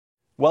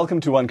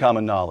Welcome to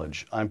Uncommon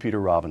Knowledge. I'm Peter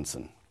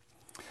Robinson.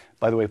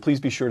 By the way, please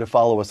be sure to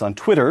follow us on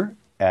Twitter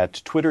at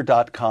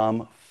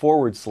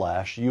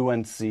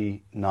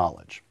twitter.com/UNC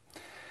Knowledge.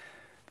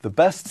 The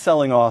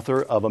best-selling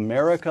author of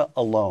America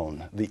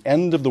Alone, The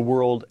End of the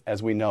World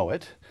as We Know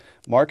It,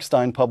 Mark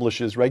Steyn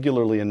publishes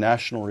regularly in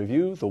National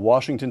Review, The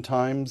Washington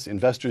Times,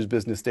 Investor's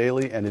Business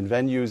Daily, and in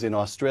venues in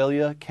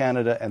Australia,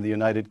 Canada, and the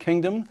United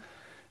Kingdom,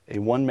 a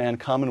one-man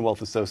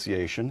Commonwealth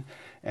Association,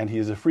 and he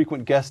is a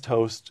frequent guest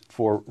host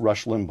for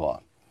Rush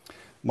Limbaugh.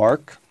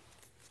 Mark,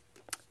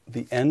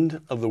 The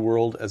End of the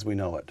World as We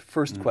Know It.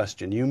 First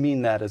question, you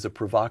mean that as a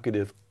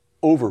provocative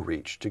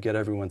overreach to get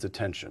everyone's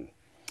attention?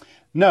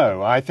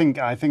 No, I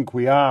think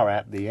we are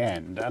at the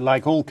end.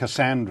 Like all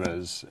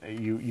Cassandras,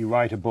 you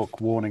write a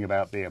book warning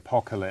about the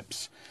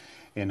apocalypse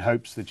in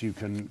hopes that you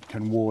can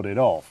ward it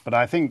off. But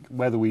I think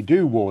whether we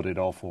do ward it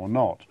off or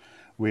not,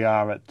 we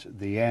are at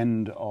the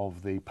end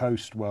of the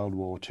post-World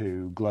War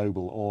II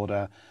global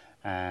order,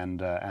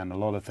 and a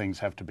lot of things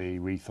have to be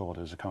rethought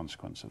as a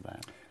consequence of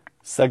that.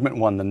 Segment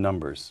 1, the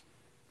numbers.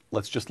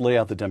 Let's just lay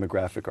out the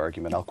demographic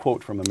argument. I'll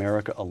quote from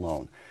America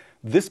Alone.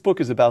 This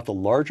book is about the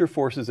larger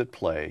forces at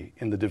play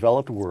in the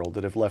developed world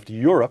that have left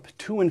Europe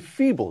too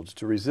enfeebled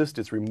to resist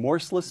its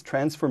remorseless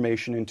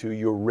transformation into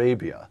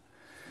Eurabia,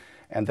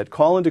 and that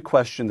call into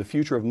question the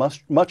future of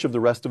much of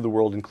the rest of the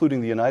world, including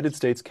the United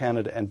States,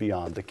 Canada, and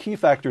beyond. The key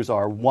factors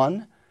are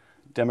 1,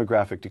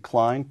 demographic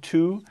decline,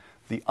 2,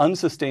 the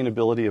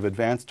unsustainability of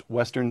advanced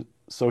Western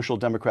social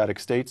democratic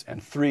states,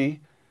 and 3,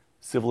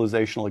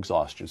 civilizational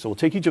exhaustion. So we'll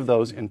take each of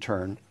those in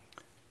turn.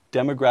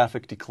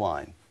 Demographic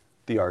decline,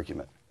 the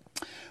argument.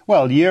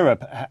 Well,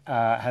 Europe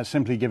has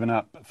simply given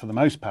up, for the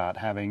most part,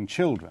 having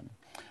children.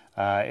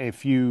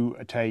 If you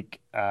take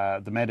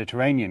the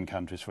Mediterranean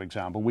countries, for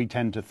example, we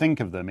tend to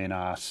think of them in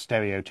our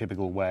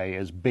stereotypical way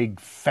as big,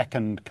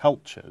 fecund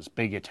cultures,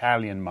 big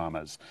Italian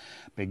mamas,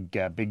 big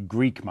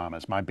Greek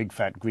mamas, my big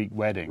fat Greek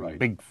wedding, right.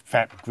 Big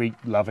fat Greek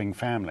loving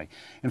family.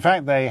 In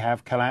fact, they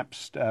have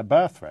collapsed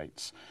birth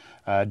rates.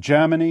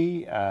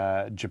 Germany,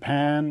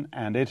 Japan,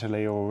 and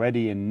Italy are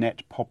already in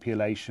net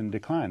population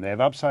decline. They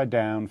have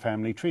upside-down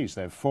family trees.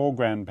 They have 4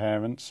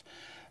 grandparents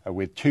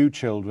with 2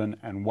 children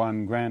and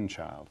 1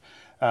 grandchild.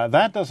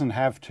 That doesn't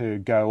have to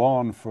go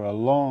on for a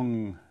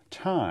long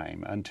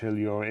time until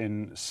you're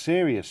in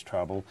serious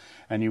trouble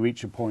and you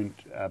reach a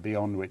point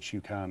beyond which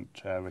you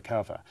can't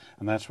recover.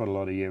 And that's what a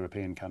lot of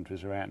European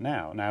countries are at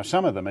now. Now,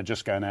 some of them are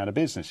just going out of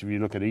business. If you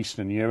look at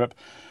Eastern Europe,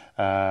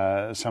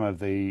 some of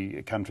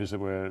the countries that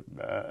were,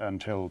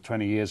 until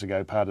 20 years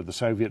ago, part of the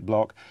Soviet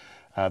bloc,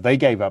 they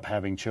gave up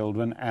having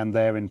children, and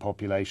they're in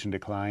population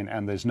decline,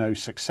 and there's no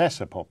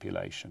successor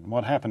population.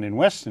 What happened in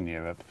Western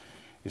Europe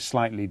is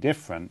slightly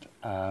different.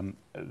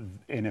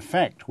 In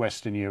effect,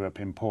 Western Europe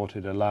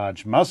imported a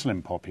large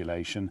Muslim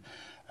population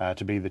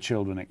to be the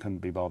children it couldn't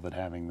be bothered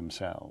having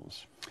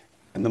themselves.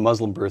 And the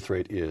Muslim birth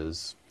rate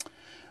is?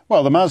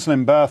 Well, the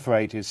Muslim birth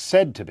rate is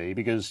said to be,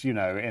 because, you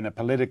know, in a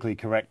politically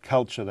correct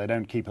culture, they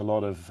don't keep a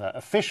lot of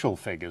official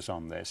figures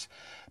on this.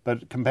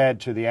 But compared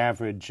to the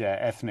average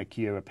ethnic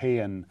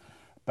European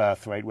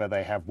birth rate, where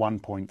they have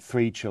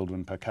 1.3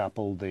 children per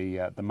couple, the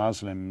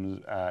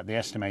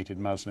estimated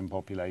Muslim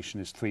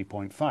population is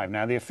 3.5.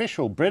 Now, the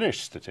official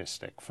British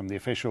statistic from the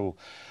official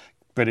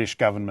British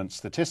Government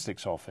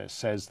Statistics Office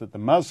says that the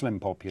Muslim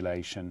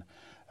population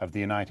of the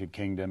United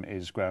Kingdom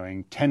is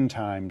growing 10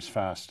 times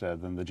faster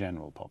than the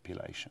general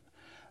population.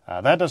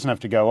 That doesn't have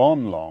to go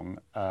on long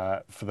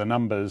for the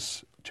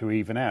numbers to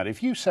even out.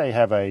 If you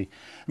say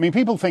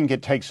people think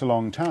it takes a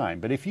long time,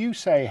 but if you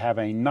say have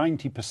a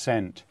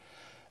 90%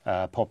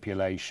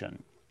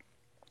 population,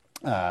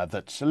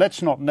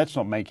 let's not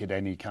make it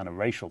any kind of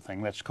racial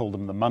thing. Let's call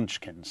them the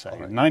Munchkins. Say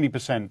right.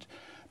 90%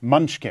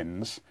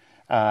 Munchkins,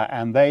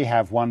 and they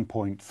have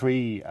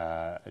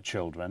 1.3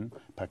 children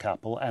per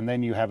couple, and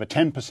then you have a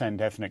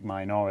 10% ethnic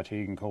minority.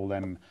 You can call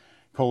them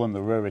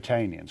the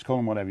Ruritanians, call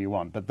them whatever you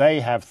want, but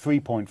they have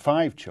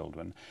 3.5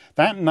 children.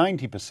 That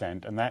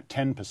 90% and that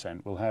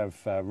 10% will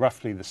have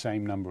roughly the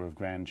same number of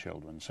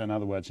grandchildren. So in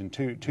other words, in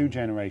two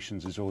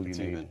generations is all you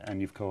need, even. and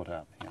you've caught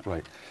up. Yeah.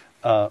 Right.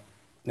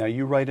 Now,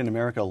 you write in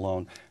America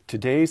Alone,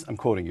 I'm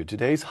quoting you,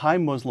 today's high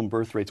Muslim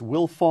birth rates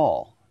will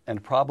fall,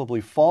 and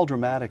probably fall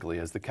dramatically,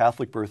 as the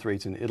Catholic birth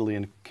rates in Italy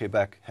and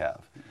Quebec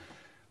have.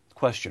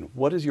 Question,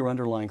 what is your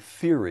underlying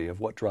theory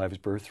of what drives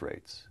birth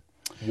rates?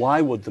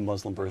 Why would the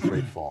Muslim birth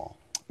rate fall?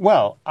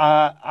 Well,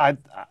 I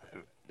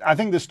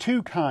think there's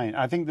two kinds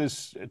of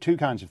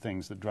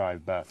things that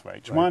drive birth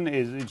rates. Right. One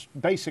is it's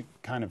basic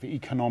kind of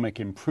economic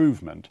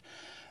improvement.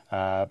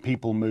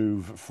 People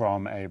move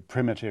from a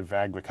primitive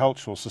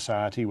agricultural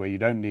society where you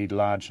don't need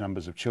large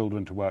numbers of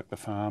children to work the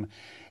farm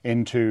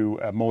into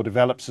more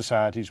developed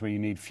societies where you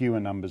need fewer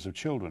numbers of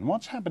children.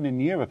 What's happened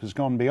in Europe has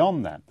gone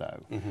beyond that,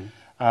 though. Mm-hmm.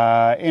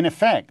 In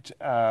effect,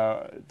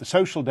 the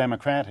social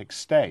democratic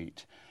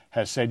state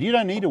has said you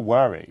don't need to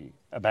worry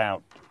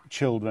about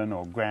children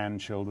or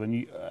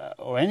grandchildren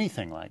or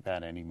anything like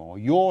that anymore.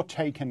 You're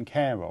taken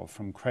care of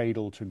from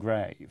cradle to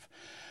grave.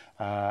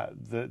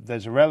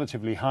 There's a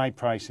relatively high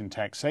price in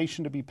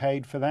taxation to be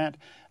paid for that,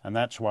 and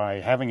that's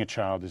why having a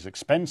child is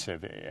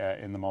expensive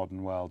in the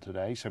modern world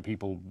today. So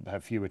people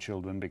have fewer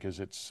children because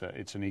it's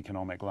an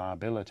economic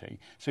liability.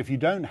 So if you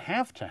don't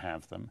have to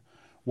have them,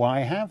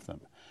 why have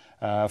them?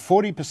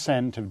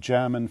 40% of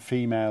German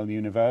female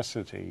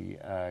university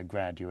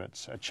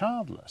graduates are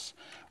childless.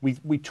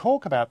 We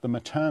talk about the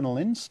maternal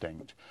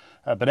instinct,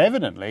 but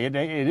evidently it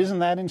isn't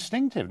that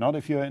instinctive. Not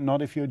if you're German,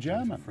 not if you're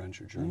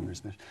French or German or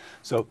Spanish.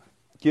 So,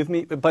 give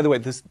me. By the way,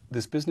 this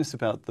business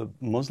about the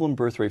Muslim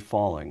birth rate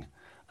falling.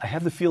 I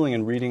have the feeling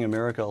in reading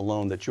America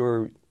Alone that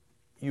you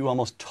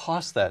almost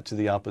toss that to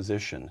the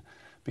opposition,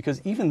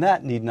 because even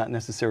that need not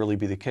necessarily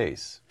be the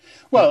case.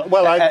 Well,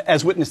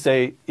 as witness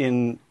say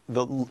in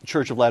the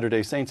Church of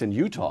Latter-day Saints in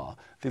Utah,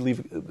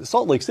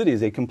 Salt Lake City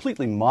is a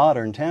completely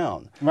modern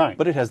town, right?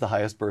 But it has the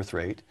highest birth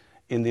rate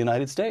in the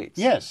United States.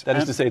 Yes, that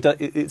is to say,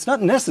 it's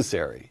not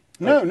necessary.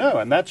 No,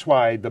 and that's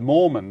why the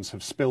Mormons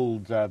have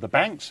spilled the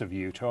banks of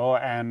Utah,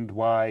 and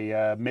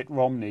why Mitt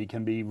Romney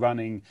can be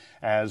running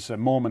as a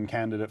Mormon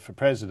candidate for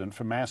president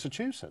from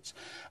Massachusetts.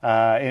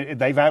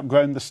 They've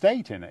outgrown the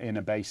state in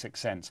a basic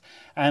sense.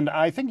 And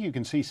I think you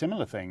can see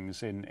similar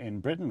things in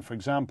Britain. For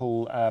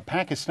example,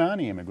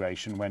 Pakistani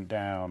immigration went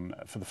down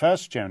for the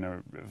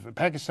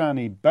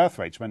Pakistani birth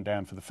rates went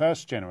down for the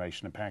first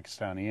generation of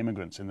Pakistani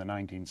immigrants in the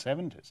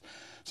 1970s.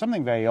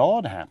 Something very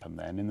odd happened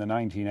then in the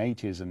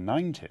 1980s and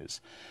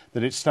 90s,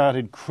 that it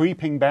started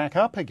creeping back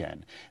up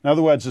again. In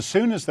other words, as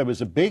soon as there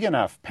was a big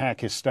enough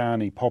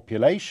Pakistani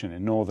population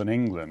in northern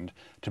England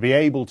to be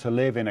able to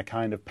live in a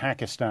kind of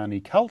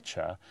Pakistani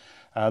culture,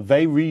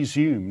 they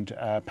resumed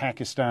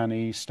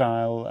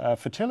Pakistani-style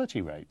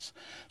fertility rates.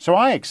 So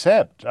I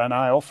accept, and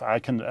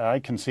I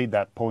concede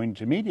that point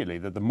immediately,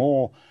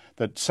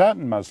 that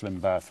certain Muslim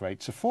birth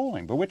rates are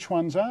falling. But which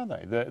ones are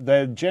they?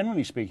 They're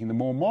generally speaking the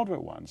more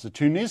moderate ones. The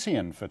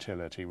Tunisian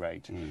fertility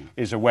rate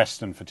is a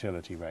Western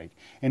fertility rate.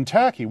 In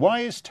Turkey, why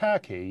is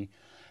Kemal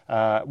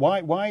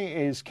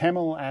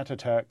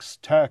Ataturk's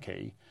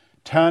Turkey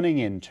turning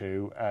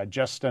into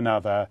just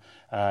another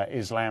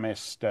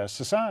Islamist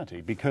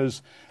society?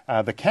 Because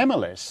the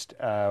Kemalist,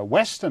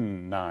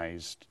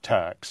 westernized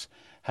Turks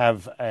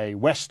have a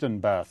Western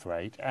birth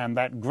rate, and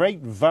that great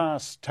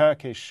vast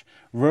Turkish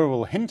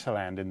rural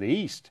hinterland in the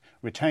east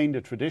retained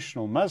a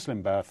traditional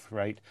Muslim birth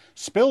rate,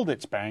 spilled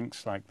its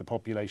banks, like the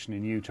population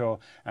in Utah,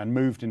 and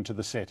moved into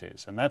the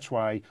cities. And that's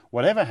why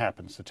whatever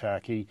happens to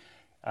Turkey,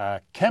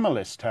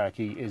 Kemalist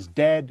Turkey is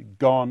dead,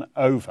 gone,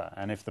 over.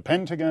 And if the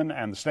Pentagon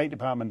and the State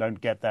Department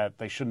don't get that,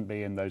 they shouldn't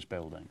be in those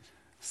buildings.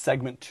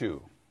 Segment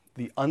 2,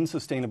 the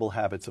unsustainable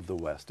habits of the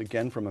West,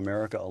 again from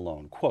America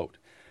Alone. Quote,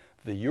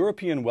 the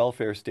European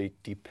welfare state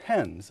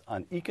depends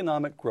on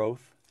economic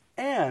growth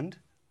and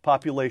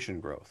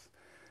population growth.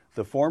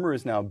 The former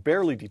is now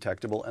barely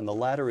detectable, and the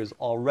latter is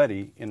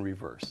already in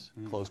reverse.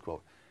 Close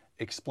quote.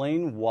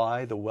 Explain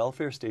why the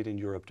welfare state in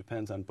Europe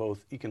depends on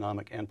both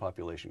economic and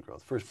population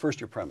growth. First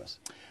your premise.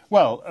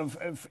 Well,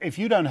 if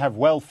you don't have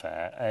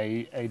welfare,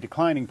 a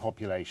declining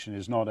population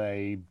is not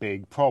a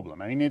big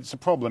problem. I mean, it's a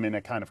problem in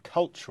a kind of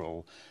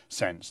cultural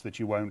sense, that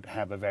you won't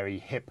have a very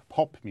hip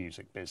pop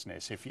music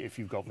business if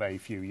you've got very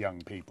few young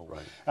people.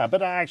 Right.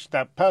 But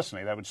actually,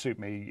 personally, that would suit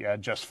me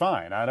just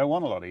fine. I don't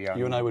want a lot of young.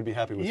 You and I would be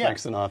happy with Frank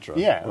Sinatra.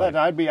 Yeah, right.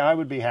 I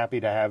would be happy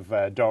to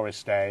have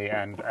Doris Day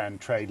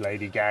and trade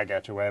Lady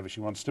Gaga to wherever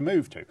she wants to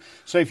move to.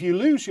 So if you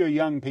lose your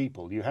young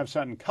people, you have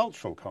certain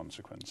cultural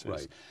consequences.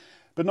 Right.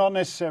 But not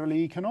necessarily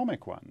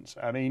economic ones.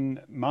 I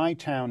mean, my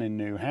town in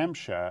New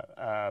Hampshire,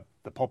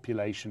 the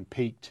population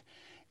peaked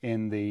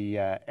in the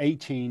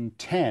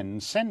 1810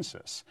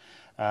 census.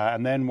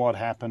 And then what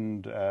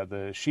happened,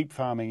 the sheep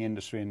farming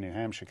industry in New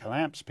Hampshire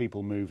collapsed.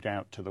 People moved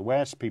out to the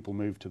west. People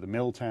moved to the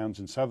mill towns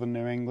in southern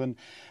New England.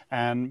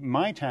 And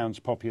my town's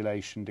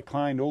population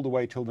declined all the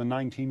way till the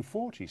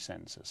 1940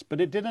 census.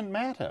 But it didn't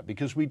matter,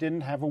 because we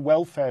didn't have a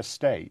welfare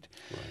state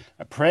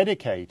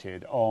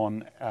predicated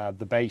on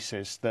the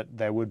basis that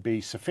there would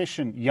be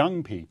sufficient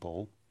young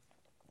people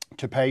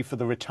to pay for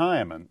the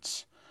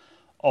retirements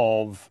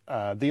of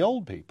the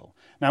old people.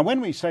 Now,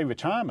 when we say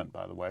retirement,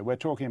 by the way, we're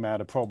talking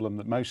about a problem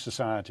that most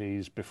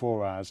societies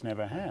before ours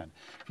never had.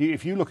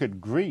 If you look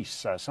at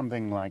Greece,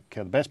 something like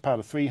the best part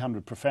of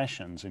 300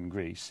 professions in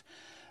Greece,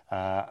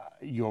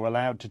 you're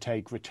allowed to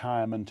take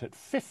retirement at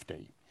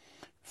 50.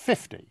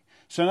 50.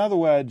 So in other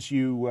words,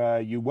 you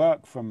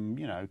work from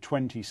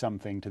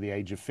 20-something to the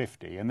age of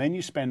 50, and then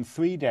you spend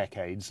 3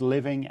 decades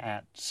living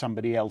at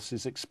somebody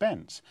else's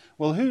expense.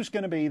 Well, who's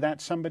going to be that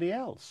somebody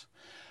else?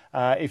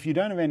 If you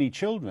don't have any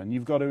children,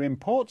 you've got to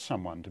import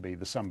someone to be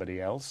the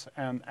somebody else,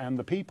 and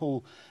the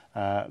people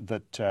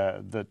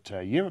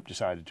that Europe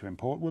decided to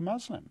import were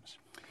Muslims.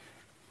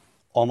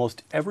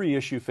 Almost every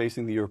issue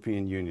facing the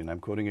European Union, I'm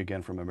quoting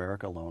again from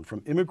America Alone,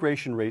 from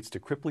immigration rates to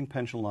crippling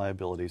pension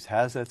liabilities,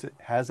 has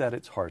at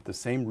its heart the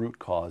same root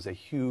cause, a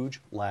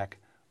huge lack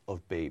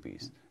of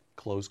babies.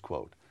 Close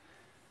quote.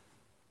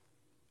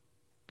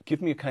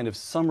 Give me a kind of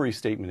summary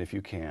statement, if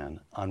you can,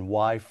 on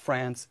why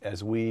France,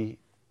 as we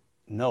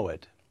know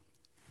it,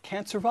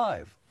 can't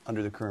survive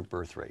under the current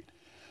birth rate.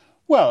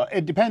 Well,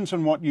 it depends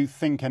on what you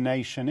think a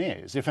nation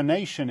is. If a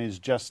nation is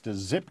just a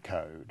zip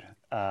code,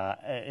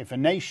 if a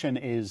nation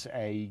is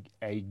a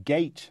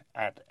gate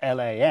at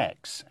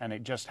LAX and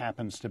it just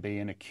happens to be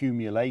an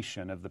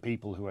accumulation of the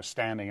people who are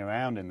standing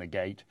around in the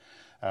gate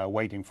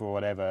waiting for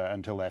whatever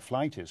until their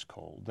flight is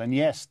called, then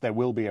yes, there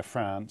will be a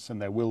France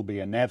and there will be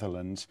a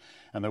Netherlands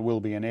and there will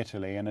be an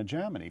Italy and a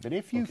Germany. But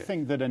if you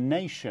think that a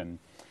nation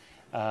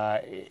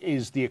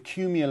is the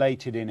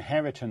accumulated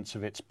inheritance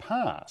of its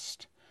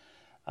past,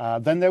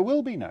 then there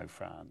will be no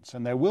France,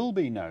 and there will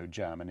be no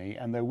Germany,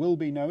 and there will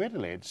be no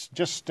Italy. It's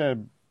just a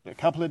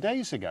couple of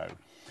days ago,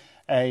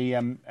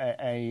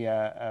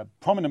 a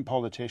prominent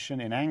politician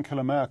in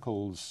Angela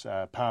Merkel's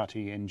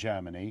party in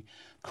Germany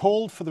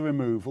called for the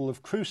removal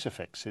of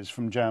crucifixes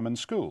from German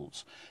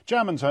schools.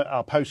 Germans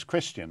are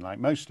post-Christian, like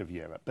most of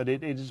Europe, but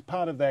it is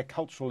part of their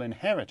cultural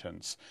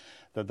inheritance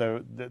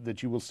that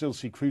you will still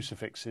see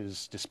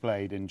crucifixes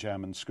displayed in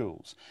German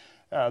schools.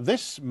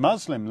 This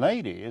Muslim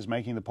lady is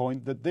making the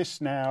point that this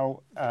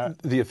now...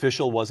 the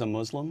official was a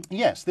Muslim?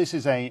 Yes, this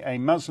is a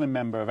Muslim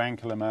member of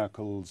Angela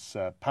Merkel's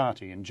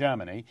party in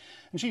Germany,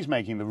 and she's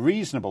making the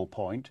reasonable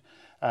point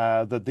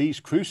that these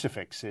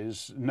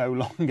crucifixes no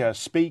longer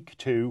speak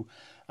to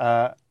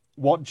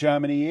what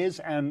Germany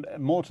is, and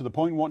more to the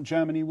point, what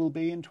Germany will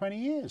be in 20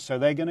 years. So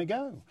they're going to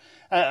go.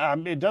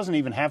 It doesn't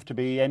even have to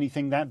be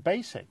anything that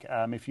basic.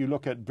 If you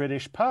look at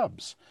British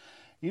pubs,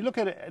 you look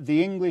at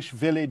the English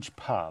village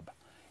pub.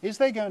 Is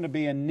there going to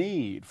be a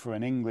need for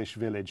an English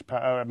village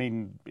pub? I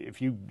mean, if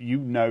you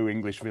know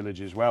English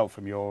villages well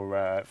from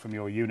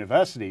your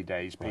university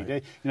days, Peter,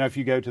 right. You know, if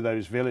you go to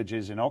those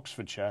villages in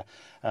Oxfordshire,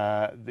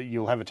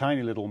 you'll have a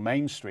tiny little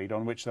main street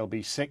on which there'll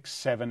be 6,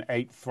 7,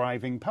 8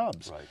 thriving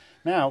pubs. Right.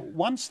 Now,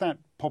 once that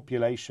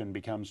population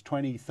becomes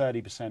 20,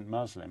 30%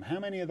 Muslim, how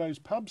many of those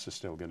pubs are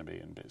still going to be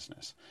in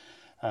business?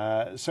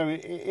 So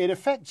it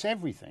affects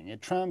everything.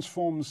 It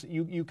transforms.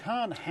 You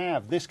can't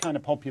have this kind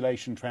of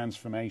population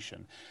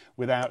transformation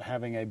without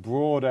having a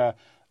broader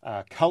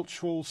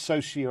cultural,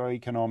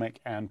 socio-economic,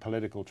 and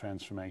political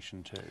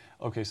transformation too.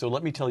 Okay, so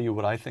let me tell you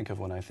what I think of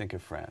when I think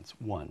of France.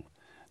 1,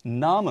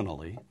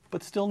 nominally,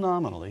 but still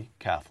nominally,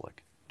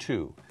 Catholic.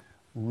 2,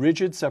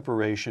 rigid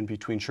separation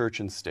between church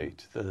and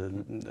state, the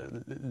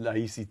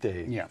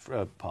laïcité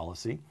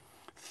policy.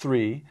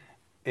 3,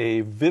 a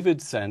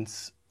vivid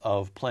sense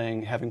of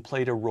having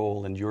played a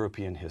role in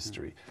European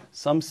history.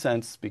 Some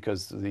sense,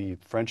 because the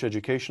French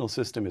educational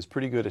system is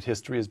pretty good at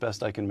history as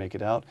best I can make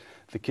it out,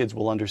 the kids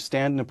will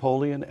understand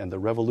Napoleon and the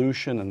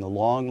Revolution and the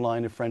long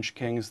line of French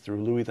kings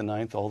through Louis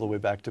IX all the way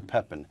back to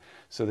Pepin.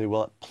 So they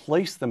will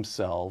place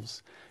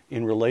themselves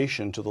in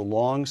relation to the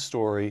long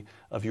story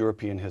of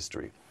European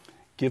history.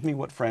 Give me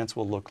what France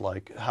will look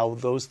like, how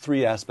those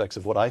 3 aspects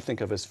of what I think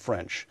of as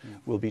French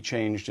will be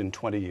changed in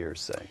 20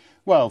 years, say.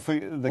 Well, for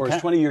the or is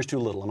 20 years too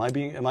little?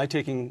 Am I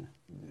taking?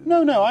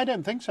 No, I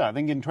don't think so. I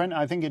think in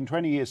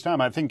 20 years'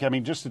 time. I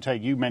mean, just to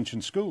take, you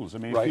mentioned schools. I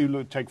mean, right. If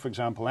you take, for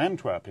example,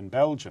 Antwerp in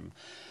Belgium,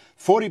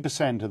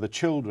 40% of the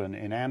children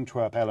in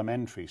Antwerp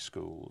elementary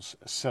schools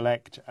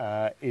select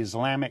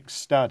Islamic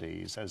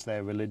studies as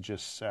their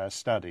religious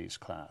studies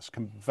class,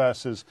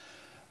 versus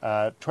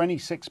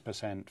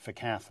 26% for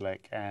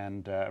Catholic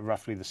and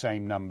roughly the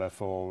same number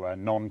for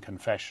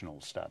non-confessional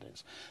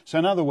studies. So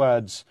in other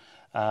words,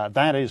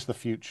 that is the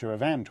future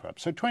of Antwerp.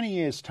 So 20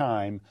 years'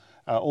 time,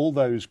 all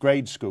those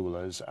grade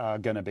schoolers are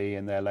going to be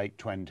in their late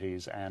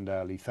 20s and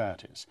early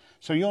 30s.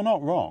 So you're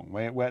not wrong.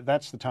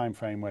 That's the time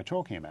frame we're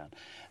talking about.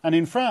 And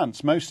in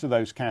France, most of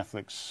those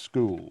Catholic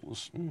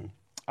schools...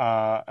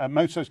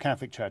 most of those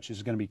Catholic churches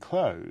are going to be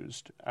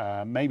closed.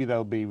 Maybe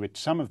they'll be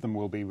some of them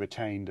will be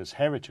retained as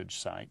heritage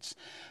sites,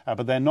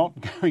 but they're not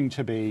going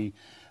to be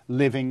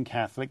living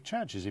Catholic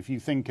churches. If you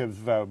think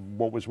of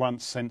what was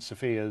once St.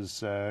 Sophia's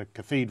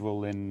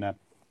Cathedral in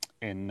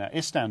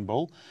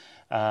Istanbul,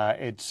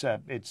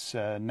 it's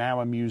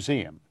now a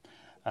museum.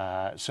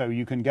 So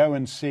you can go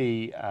and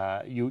see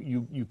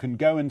you can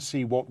go and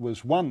see what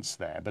was once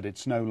there, but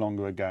it's no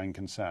longer a going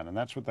concern, and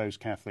that's what those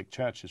Catholic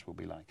churches will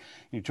be like.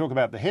 You talk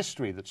about the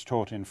history that's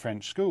taught in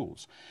French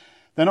schools.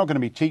 They're not going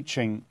to be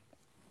teaching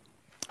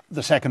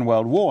the Second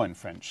World War in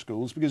French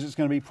schools because it's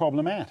going to be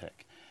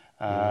problematic.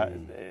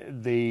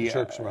 The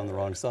Turks were on the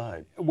wrong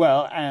side.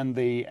 Well, and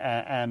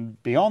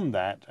beyond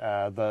that,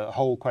 the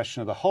whole question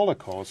of the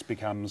Holocaust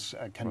becomes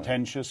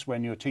contentious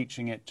when you're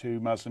teaching it to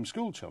Muslim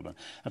school children.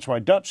 That's why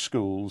Dutch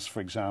schools, for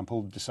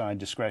example, decide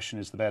discretion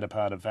is the better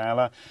part of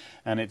valor,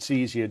 and it's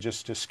easier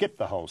just to skip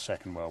the whole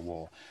Second World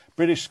War.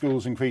 British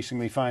schools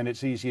increasingly find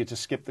it's easier to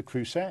skip the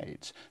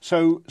Crusades.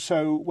 So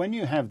when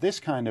you have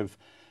this kind of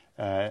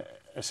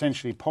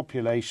essentially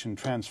population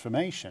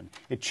transformation,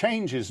 it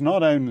changes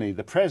not only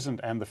the present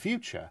and the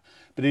future,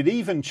 but it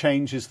even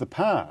changes the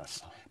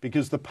past,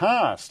 because the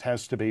past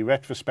has to be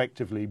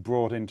retrospectively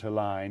brought into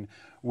line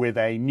with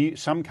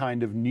some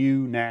kind of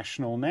new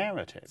national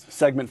narrative.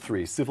 Segment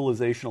 3,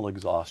 civilizational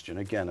exhaustion.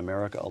 Again,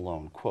 America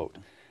alone. Quote,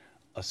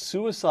 a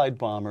suicide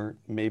bomber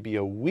may be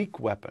a weak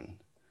weapon,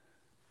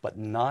 but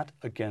not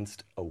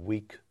against a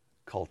weak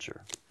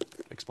culture.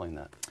 Explain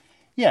that.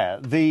 Yeah,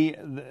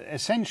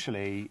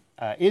 essentially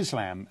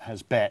Islam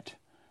has bet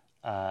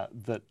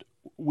that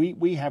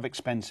we have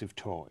expensive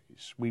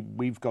toys.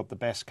 We've got the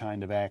best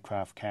kind of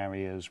aircraft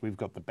carriers. We've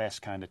got the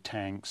best kind of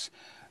tanks.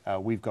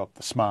 We've got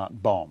the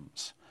smart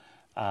bombs.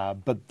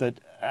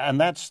 And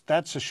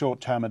that's a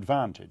short-term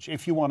advantage.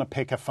 If you want to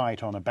pick a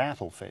fight on a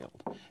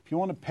battlefield, if you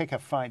want to pick a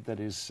fight that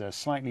is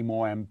slightly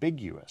more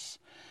ambiguous,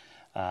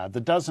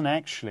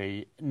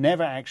 that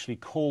never actually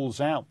calls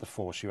out the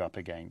force you're up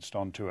against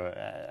onto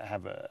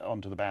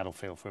the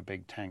battlefield for a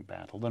big tank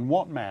battle, then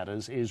what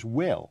matters is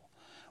will.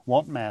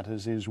 What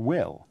matters is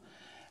will.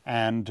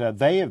 And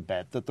they have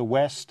bet that the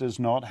West does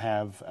not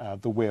have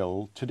the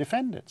will to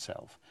defend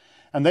itself.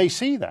 And they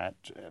see that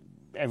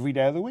every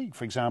day of the week.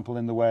 For example,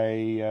 in the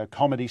way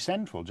Comedy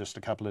Central just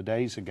a couple of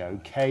days ago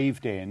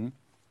caved in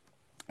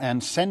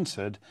and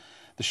censored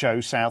the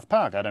show South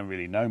Park. I don't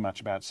really know much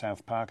about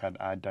South Park.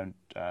 I don't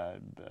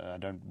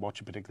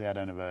watch it particularly. I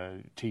don't have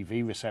a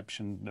TV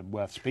reception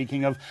worth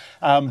speaking of.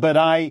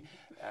 But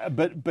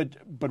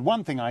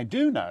one thing I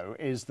do know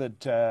is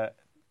that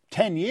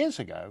 10 years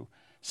ago,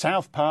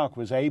 South Park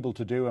was able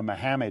to do a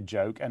Muhammad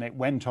joke, and it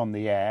went on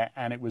the air,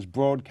 and it was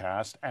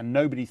broadcast, and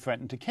nobody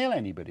threatened to kill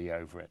anybody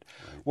over it.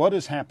 Right. What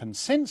has happened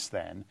since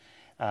then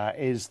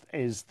is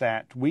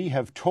that we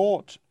have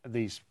taught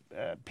these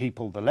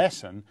people the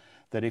lesson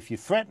that if you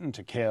threaten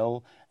to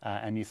kill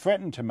and you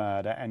threaten to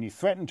murder and you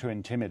threaten to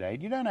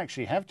intimidate, you don't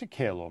actually have to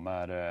kill or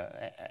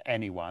murder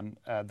anyone.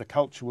 The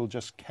culture will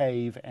just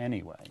cave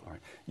anyway. All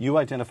right. You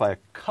identify a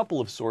couple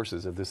of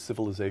sources of this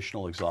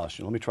civilizational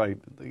exhaustion. Let me try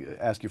to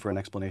ask you for an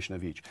explanation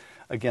of each.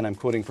 Again, I'm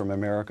quoting from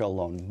America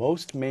Alone.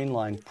 Most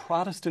mainline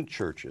Protestant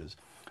churches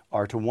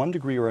are to one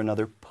degree or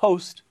another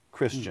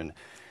post-Christian.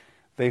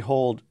 They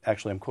hold,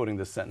 actually I'm quoting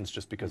this sentence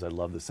just because I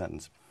love the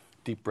sentence.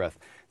 Deep breath.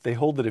 They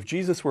hold that if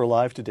Jesus were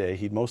alive today,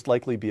 he'd most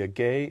likely be a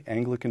gay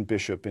Anglican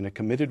bishop in a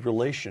committed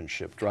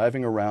relationship,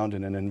 driving around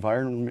in an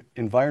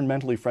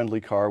environmentally friendly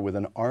car with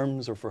an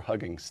arms are for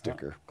hugging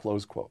sticker,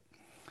 close quote.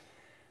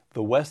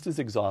 The West is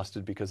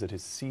exhausted because it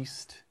has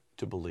ceased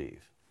to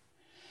believe.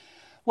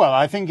 Well,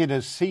 I think it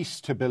has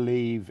ceased to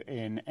believe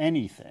in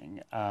anything.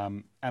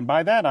 And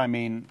by that I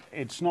mean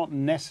it's not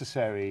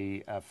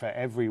necessary for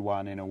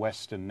everyone in a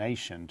Western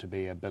nation to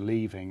be a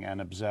believing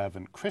and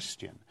observant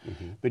Christian.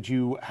 Mm-hmm. But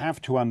you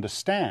have to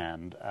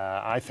understand,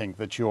 I think,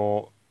 that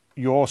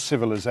your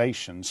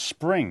civilization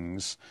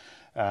springs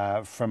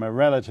from a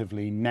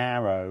relatively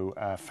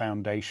narrow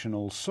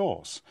foundational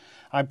source.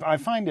 I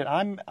find it,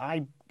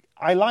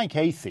 I like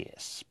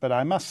atheists, but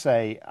I must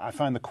say I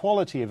find the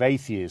quality of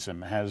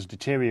atheism has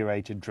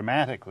deteriorated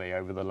dramatically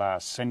over the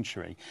last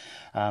century.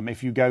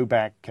 If you go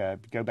back to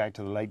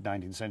the late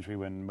 19th century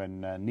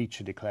when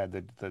Nietzsche declared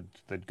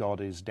that God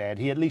is dead,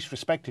 he at least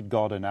respected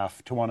God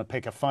enough to want to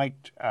pick a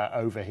fight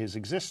over his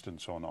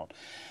existence or not.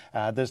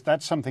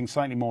 That's something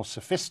slightly more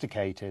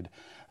sophisticated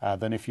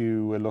than if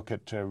you look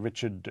at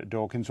Richard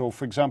Dawkins or,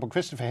 for example,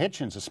 Christopher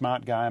Hitchens, a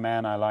smart guy, a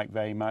man I like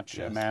very much,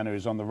 yes. A man who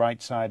is on the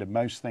right side of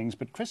most things.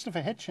 But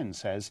Christopher Hitchens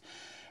says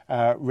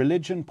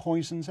religion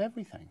poisons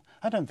everything.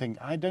 I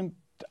don't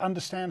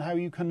understand how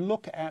you can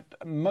look at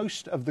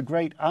most of the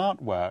great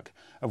artwork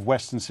of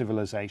Western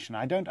civilization.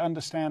 I don't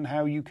understand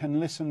how you can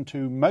listen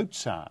to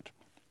Mozart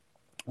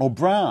or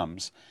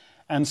Brahms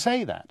and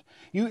say that.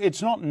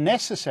 It's not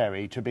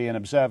necessary to be an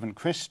observant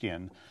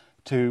Christian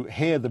to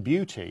hear the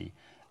beauty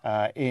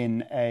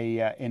in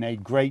a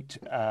great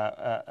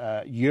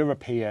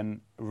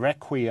European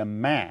requiem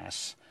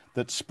mass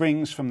that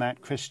springs from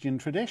that Christian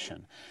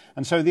tradition.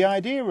 And so the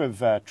idea of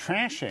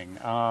trashing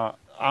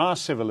our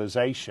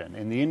civilization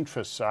in the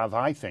interests of,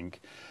 I think,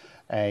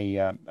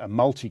 a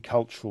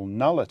multicultural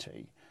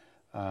nullity,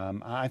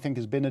 I think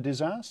has been a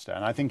disaster.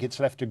 And I think it's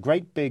left a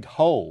great big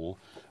hole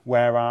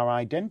where our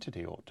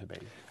identity ought to be.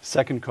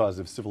 Second cause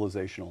of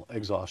civilizational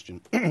exhaustion,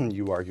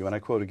 you argue, and I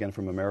quote again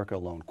from America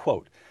Alone,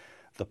 quote,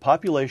 the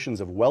populations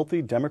of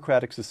wealthy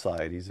democratic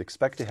societies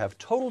expect to have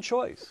total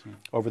choice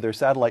over their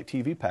satellite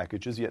TV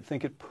packages, yet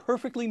think it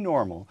perfectly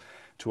normal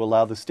to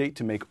allow the state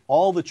to make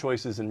all the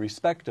choices in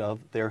respect of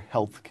their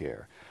health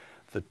care.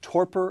 The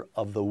torpor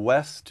of the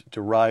West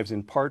derives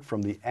in part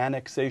from the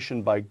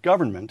annexation by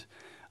government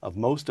of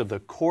most of the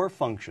core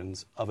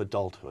functions of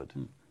adulthood.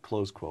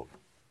 Close quote.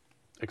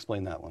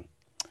 Explain that one.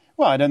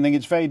 Well, I don't think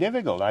it's very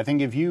difficult. I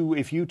think if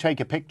you take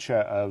a picture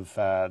of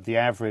the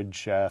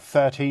average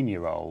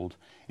 13-year-old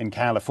in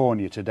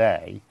California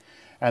today,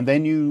 and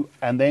then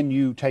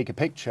you take a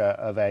picture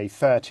of a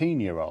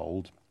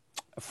 13-year-old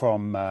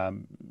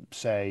from,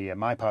 say,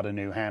 my part of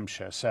New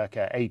Hampshire,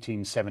 circa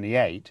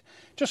 1878,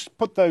 just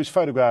put those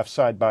photographs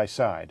side by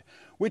side.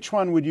 Which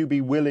one would you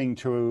be willing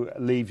to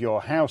leave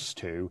your house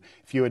to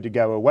if you had to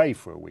go away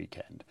for a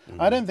weekend?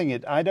 Mm-hmm.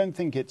 I don't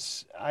think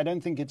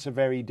it's a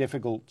very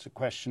difficult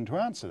question to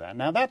answer that.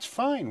 Now that's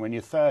fine when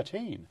you're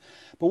 13,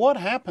 but what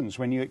happens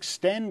when you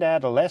extend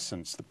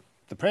adolescence?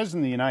 The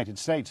President of the United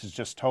States has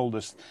just told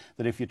us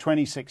that if you're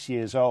 26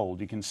 years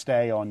old, you can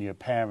stay on your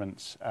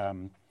parents'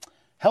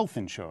 health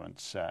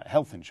insurance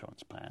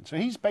plan. So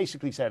he's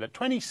basically said at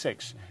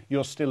 26,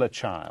 you're still a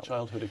child.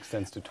 Childhood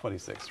extends to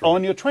 26. Right?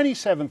 On your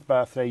 27th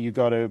birthday, you've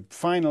got to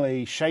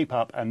finally shape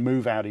up and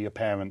move out of your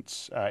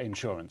parents'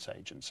 insurance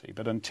agency.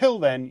 But until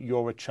then,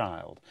 you're a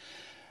child.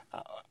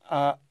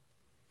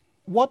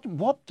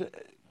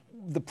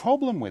 The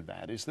problem with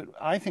that is that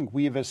I think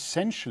we have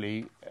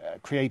essentially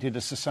created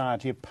a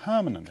society of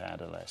permanent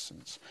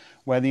adolescence,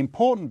 where the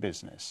important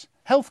business,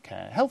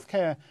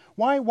 healthcare,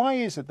 why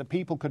is it that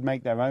people could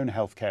make their own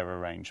healthcare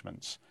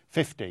arrangements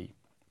 50,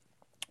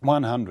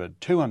 100,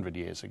 200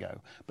 years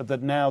ago, but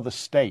that now the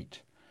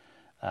state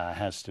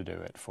has to do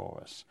it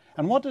for us?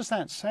 And what does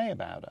that say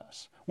about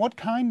us?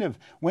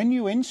 When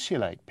you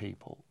insulate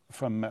people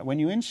when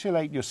you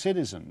insulate your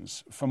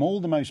citizens from all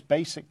the most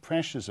basic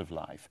pressures of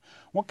life,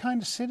 what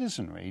kind of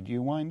citizenry do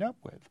you wind up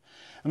with?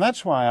 And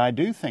that's why I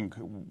do think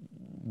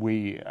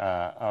we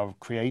are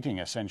creating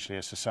essentially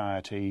a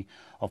society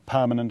of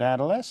permanent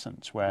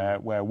adolescence, where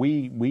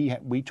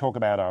we talk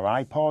about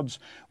our iPods,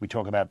 we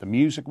talk about the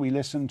music we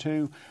listen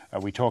to,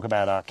 we talk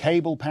about our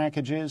cable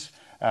packages,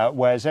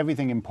 whereas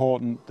everything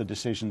important, the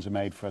decisions are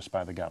made for us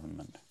by the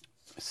government.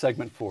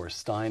 Segment 4,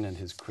 Stein and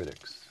his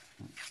critics.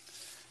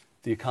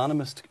 The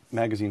Economist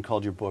magazine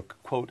called your book,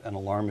 quote, an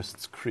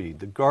alarmist's creed.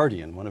 The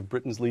Guardian, one of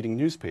Britain's leading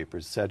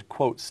newspapers, said,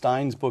 quote,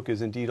 Stein's book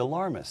is indeed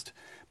alarmist.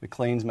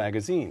 Maclean's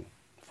magazine,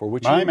 for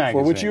which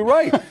you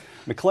write.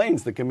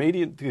 Maclean's, the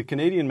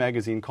Canadian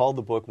magazine, called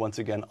the book once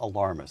again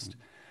alarmist.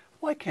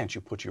 Why can't you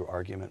put your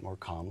argument more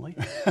calmly?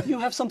 You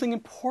have something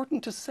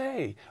important to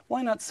say.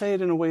 Why not say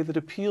it in a way that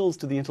appeals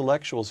to the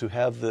intellectuals who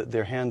have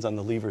their hands on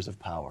the levers of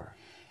power?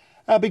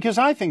 Because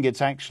I think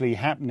it's actually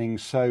happening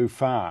so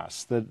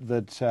fast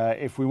that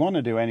if we want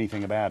to do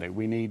anything about it,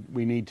 we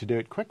need to do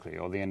it quickly,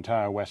 or the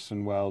entire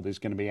Western world is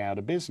going to be out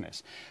of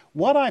business.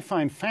 What I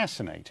find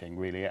fascinating,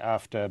 really,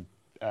 after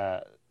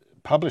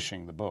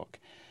publishing the book,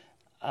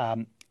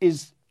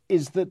 is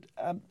that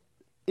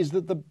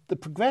the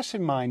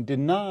progressive mind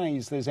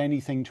denies there's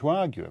anything to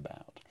argue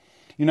about.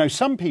 You know,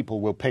 some people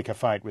will pick a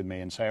fight with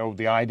me and say, "Oh,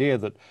 the idea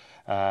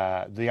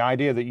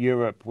that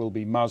Europe will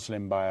be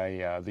Muslim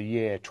by the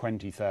year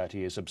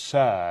 2030 is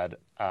absurd.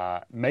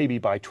 Maybe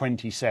by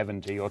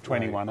 2070 or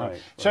 2100."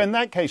 Right. So in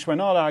that case, we're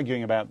not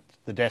arguing about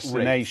the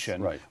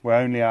destination. Right. We're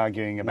only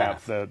arguing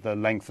about the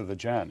length of the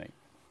journey.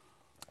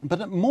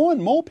 But more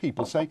and more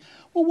people say,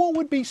 "Well, what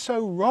would be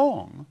so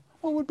wrong?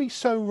 What would be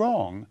so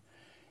wrong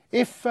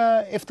if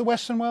the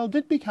Western world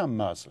did become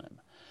Muslim?"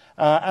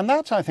 And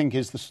that, I think,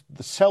 is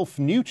the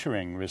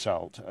self-neutering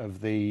result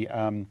of the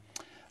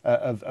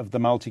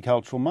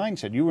multicultural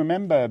mindset. You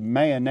remember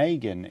Mayor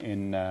Nagin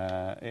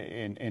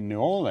in New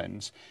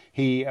Orleans.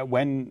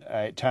 When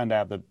it turned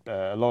out that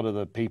a lot of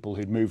the people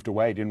who'd moved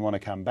away didn't want to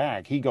come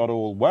back, he got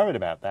all worried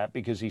about that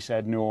because he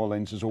said New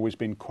Orleans has always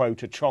been,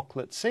 quote, a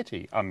chocolate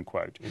city,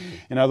 unquote.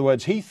 Mm-hmm. In other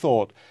words, he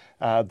thought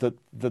that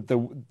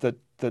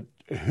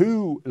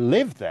who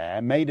lived there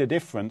made a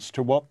difference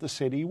to what the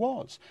city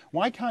was.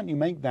 Why can't you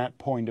make that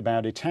point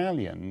about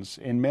Italians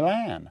in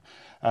Milan?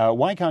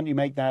 Why can't you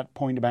make that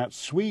point about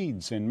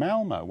Swedes in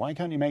Malmo? Why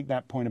can't you make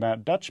that point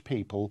about Dutch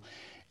people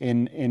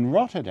in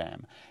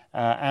Rotterdam?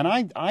 And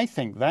I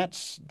think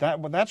that's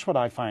what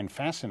I find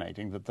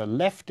fascinating, that the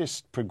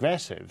leftist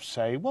progressives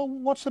say, well,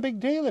 what's the big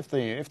deal if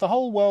the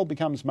whole world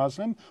becomes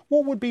Muslim?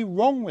 What would be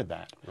wrong with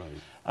that? Right.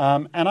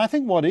 And I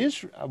think what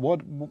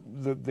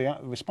the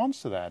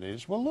response to that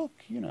is, well,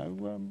 look,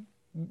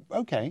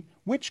 okay,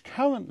 which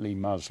currently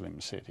Muslim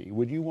city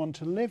would you want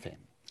to live in?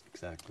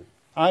 Exactly.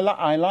 I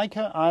like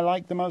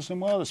the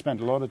Muslim world. I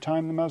spent a lot of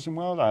time in the Muslim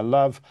world. I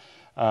love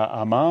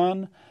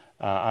Amman.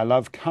 I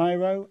love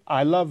Cairo.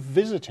 I love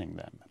visiting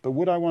them. But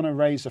would I want to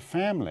raise a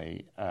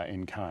family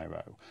in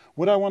Cairo?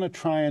 Would I want to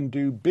try and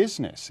do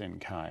business in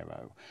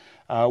Cairo?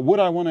 Would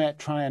I want to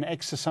try and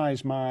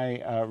exercise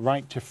my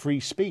right to free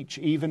speech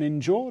even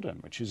in Jordan,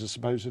 which is a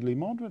supposedly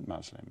moderate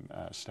Muslim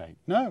state?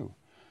 No.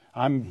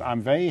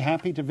 I'm very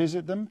happy to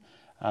visit them,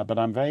 but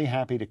I'm very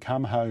happy to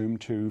come home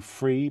to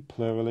free,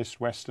 pluralist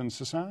Western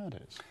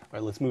societies. All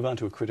right, let's move on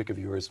to a critic of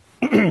yours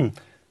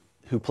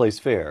who plays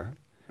fair,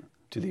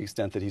 to the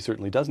extent that he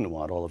certainly doesn't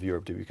want all of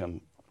Europe to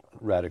become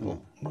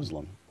radical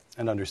Muslim,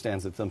 and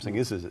understands that something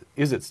is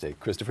at stake.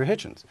 Christopher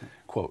Hitchens,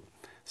 quote,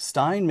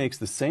 Stein makes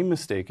the same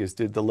mistake as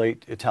did the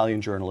late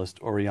Italian journalist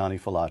Oriani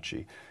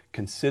Fallaci,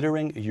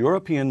 considering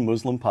European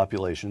Muslim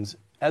populations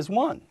as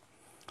one.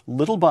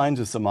 Little binds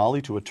a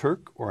Somali to a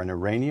Turk or an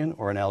Iranian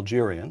or an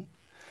Algerian,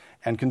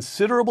 and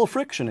considerable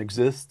friction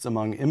exists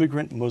among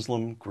immigrant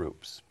Muslim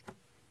groups.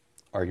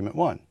 Argument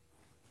 1.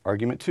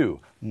 Argument 2.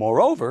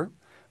 Moreover,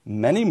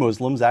 many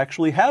Muslims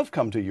actually have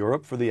come to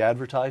Europe for the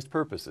advertised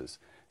purposes,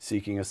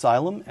 seeking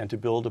asylum and to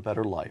build a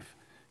better life.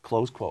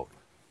 Close quote.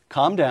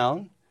 Calm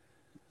down.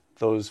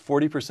 Those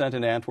 40%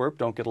 in Antwerp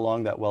don't get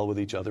along that well with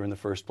each other in the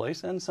first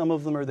place, and some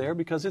of them are there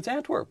because it's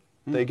Antwerp.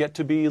 They get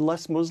to be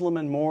less Muslim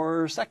and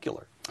more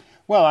secular.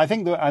 Well, I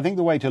think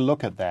the way to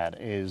look at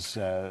that is,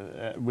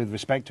 with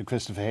respect to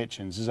Christopher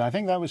Hitchens, is I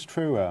think that was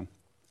true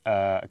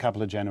a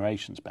couple of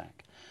generations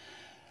back.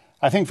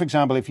 I think, for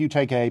example, if you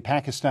take a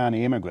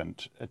Pakistani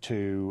immigrant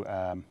to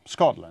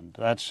Scotland,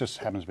 that just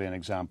happens to be an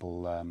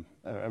example,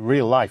 a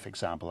real-life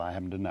example I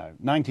happen to know,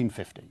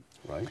 1950.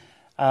 Right.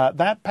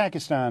 That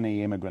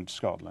Pakistani immigrant to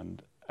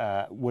Scotland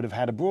would have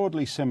had a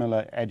broadly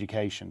similar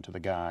education to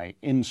the guy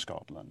in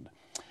Scotland.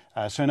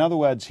 So in other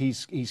words,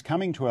 he's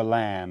coming to a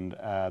land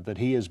that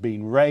he has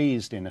been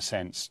raised, in a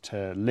sense,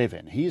 to live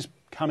in. He's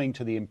coming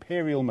to the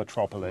imperial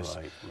metropolis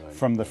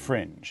from the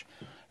fringe.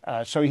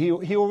 So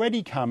he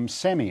already comes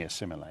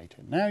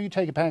semi-assimilated. Now you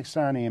take a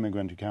Pakistani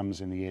immigrant who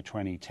comes in the year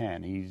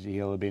 2010.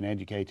 He'll have been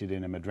educated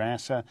in a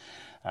madrasa.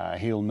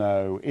 He'll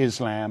know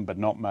Islam, but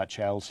not much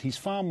else. He's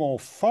far more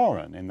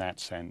foreign in that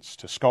sense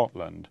to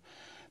Scotland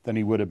than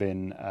he would have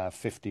been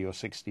 50 or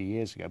 60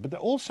 years ago. But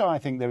also I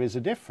think there is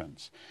a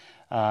difference.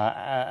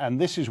 And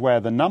this is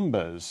where the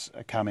numbers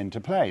come into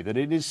play, that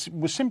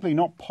was simply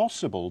not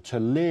possible to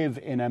live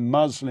in a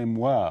Muslim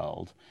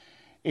world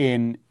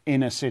in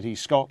inner city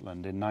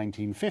Scotland in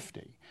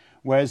 1950,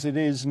 whereas it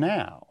is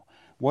now.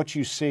 What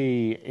you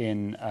see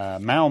in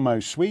Malmo,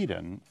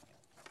 Sweden,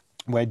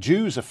 where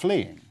Jews are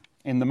fleeing,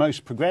 in the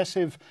most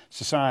progressive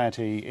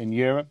society in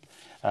Europe,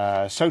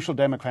 social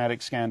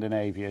democratic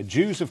Scandinavia,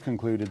 Jews have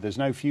concluded there's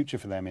no future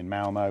for them in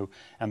Malmo,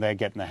 and they're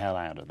getting the hell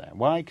out of there.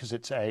 Why? Because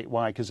it's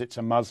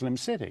a Muslim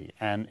city,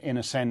 and in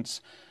a sense,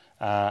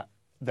 there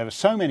are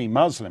so many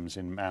Muslims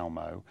in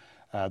Malmo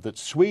that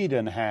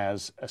Sweden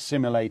has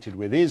assimilated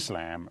with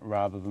Islam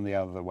rather than the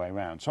other way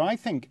around. So I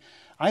think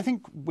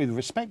with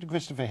respect to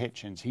Christopher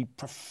Hitchens, he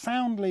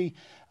profoundly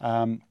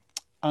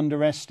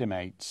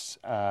overestimates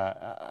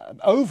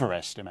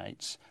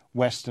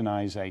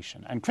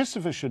Westernization. And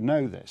Christopher should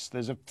know this.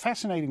 There's a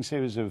fascinating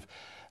series of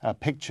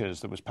pictures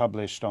that was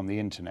published on the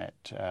internet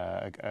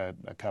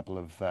a couple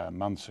of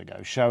months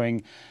ago,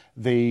 showing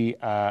the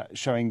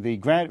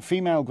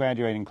female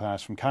graduating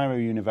class from Cairo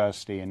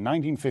University in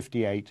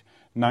 1958,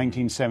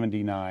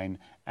 1979,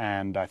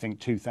 and I think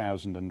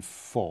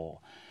 2004.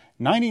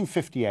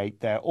 1958,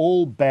 they're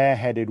all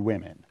bareheaded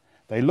women.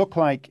 They look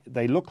like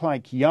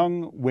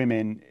young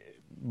women,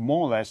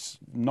 more or less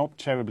not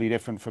terribly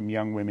different from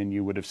young women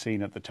you would have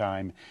seen at the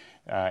time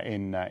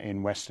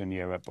in Western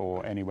Europe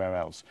or anywhere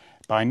else.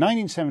 By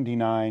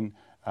 1979,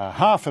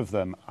 half of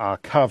them are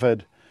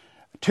covered.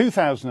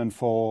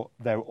 2004,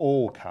 they're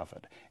all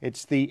covered.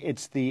 It's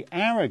the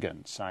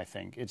arrogance, I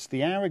think. It's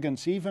the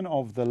arrogance even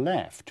of the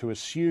left to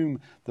assume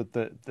that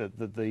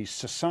the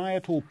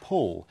societal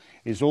pull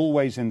is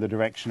always in the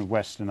direction of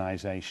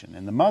Westernization.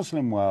 In the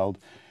Muslim world,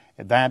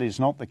 that is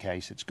not the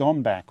case. It's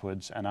gone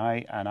backwards, and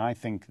I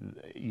think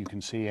you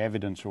can see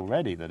evidence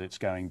already that it's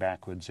going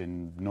backwards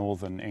in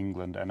northern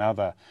England and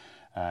other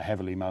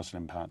heavily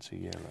Muslim parts of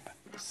Europe.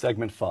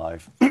 Segment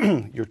 5,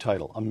 your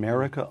title,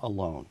 America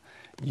Alone.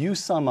 You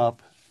sum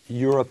up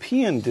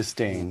European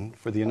disdain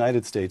for the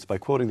United States by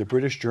quoting the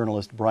British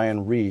journalist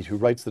Brian Reed, who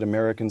writes that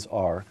Americans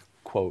are,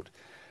 quote,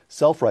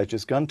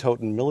 self-righteous,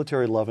 gun-toting,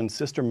 military-loving,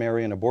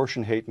 sister-marrying,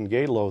 abortion-hating,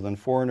 gay-loathing,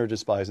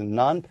 foreigner-despising,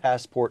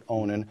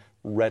 non-passport-owning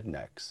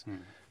rednecks.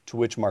 To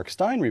which Mark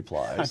Stein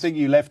replies... I think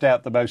you left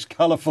out the most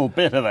colourful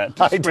bit of that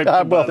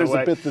description. Well, there's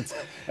a bit that's...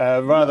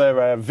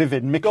 rather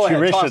vivid mixturations. Go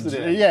ahead, toss it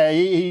in. Yeah,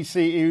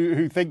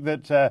 who think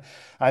that...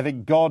 I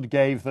think God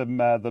gave them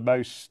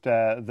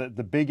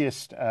the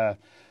biggest...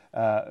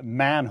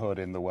 manhood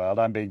in the world,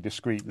 I'm being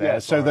discreet there,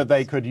 yes, so that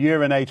they could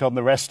urinate on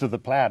the rest of the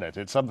planet.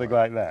 It's something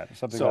like that.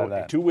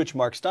 To which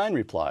Mark Stein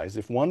replies,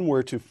 if one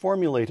were to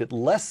formulate it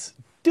less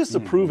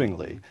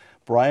disapprovingly,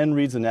 Brian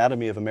Reed's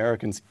Anatomy of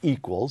Americans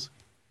equals,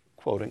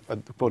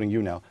 quoting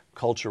you now,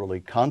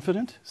 culturally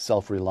confident,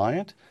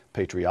 self-reliant,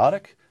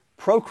 patriotic,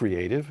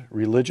 procreative,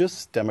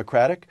 religious,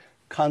 democratic,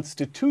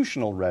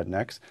 constitutional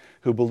rednecks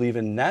who believe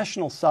in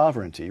national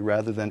sovereignty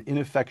rather than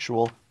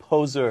ineffectual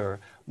poseur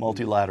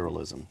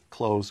multilateralism,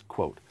 close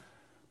quote.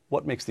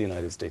 What makes the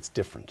United States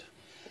different?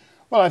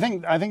 Well, I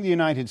think the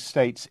United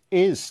States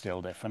is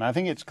still different. I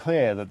think it's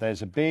clear that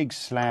there's a big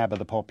slab of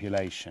the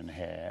population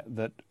here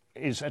that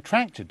is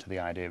attracted to the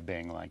idea of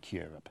being like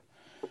Europe.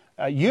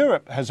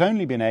 Europe has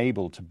only been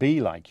able to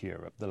be like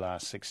Europe the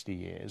last 60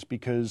 years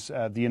because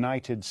the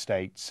United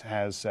States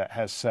has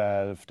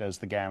served as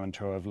the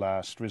guarantor of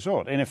last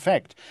resort. In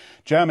effect,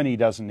 Germany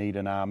doesn't need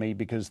an army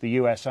because the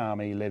US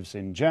Army lives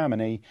in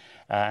Germany,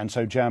 and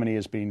so Germany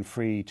has been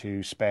free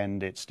to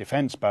spend its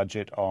defense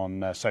budget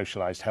on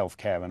socialized health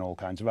care and all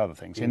kinds of other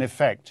things. In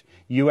effect,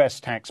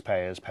 US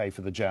taxpayers pay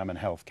for the German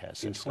health care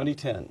system. In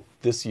 2010,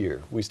 this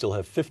year, we still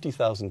have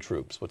 50,000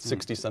 troops.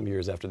 60-some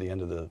years after the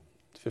end of the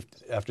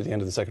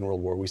Second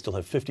World War, we still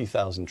have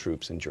 50,000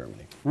 troops in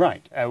Germany.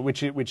 Right,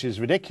 which is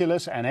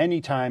ridiculous, and any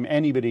time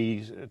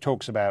anybody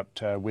talks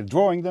about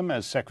withdrawing them,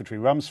 as Secretary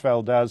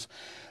Rumsfeld does,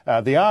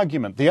 the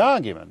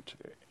argument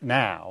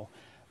now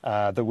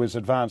that was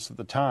advanced at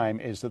the time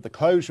is that the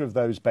closure of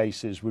those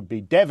bases would be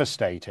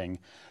devastating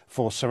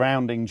for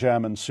surrounding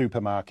German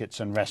supermarkets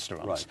and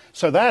restaurants. Right.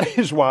 So that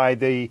is why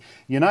the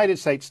United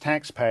States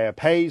taxpayer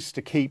pays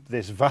to keep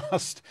this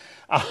vast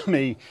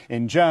army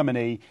in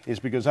Germany, is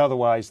because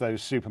otherwise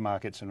those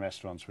supermarkets and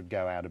restaurants would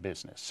go out of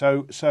business.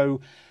 So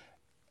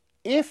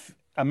if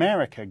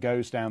America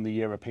goes down the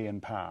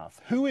European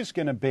path, who is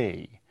going to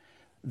be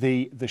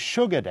the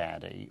sugar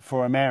daddy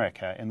for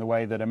America in the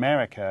way that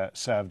America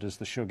served as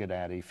the sugar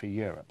daddy for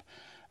Europe?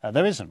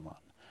 There isn't one.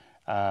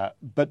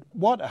 But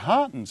what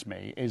heartens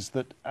me is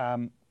that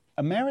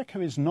America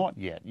is not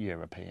yet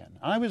European.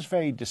 I was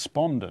very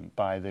despondent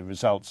by the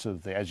results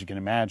of as you can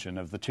imagine,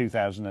 of the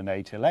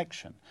 2008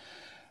 election.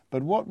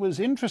 But what was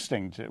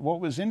interesting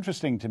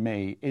to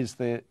me is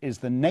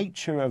the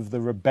nature of the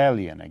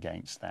rebellion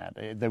against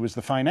that. There was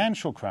the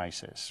financial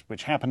crisis,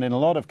 which happened in a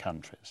lot of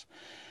countries,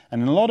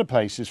 and in a lot of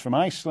places, from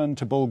Iceland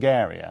to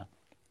Bulgaria,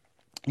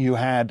 you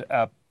had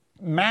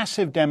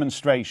massive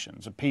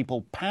demonstrations of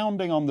people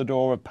pounding on the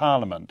door of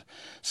Parliament,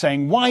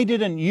 saying, "Why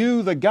didn't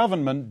you, the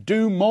government,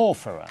 do more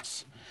for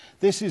us?"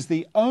 This is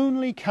the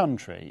only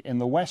country in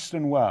the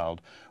Western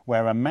world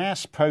where a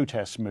mass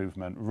protest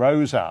movement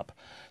rose up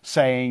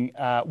saying,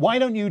 why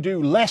don't you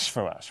do less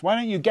for us? Why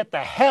don't you get the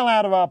hell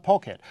out of our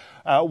pocket?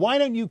 Why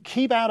don't you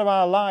keep out of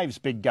our lives,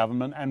 big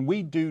government, and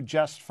we do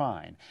just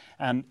fine?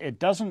 And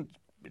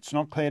it's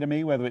not clear to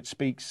me whether it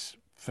speaks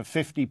for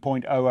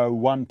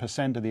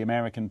 50.001% of the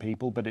American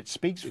people, but it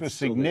speaks for a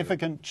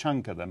significant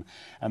chunk of them,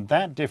 and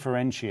that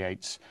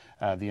differentiates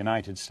the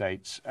United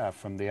States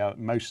from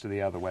most of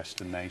the other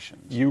Western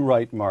nations. You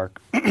write, Mark,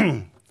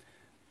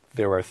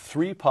 there are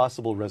three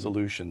possible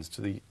resolutions to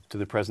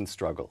the present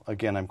struggle.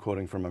 Again, I'm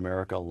quoting from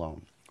America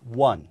Alone.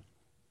 1,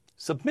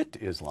 submit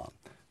to Islam,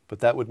 but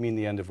that would mean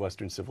the end of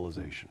Western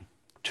civilization.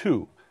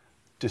 2,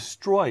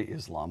 destroy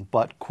Islam,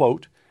 but,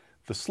 quote,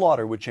 the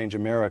slaughter would change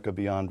America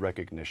beyond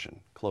recognition,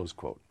 close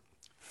quote.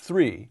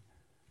 3,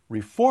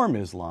 reform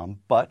Islam,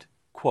 but,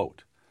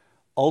 quote,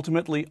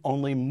 ultimately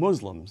only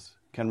Muslims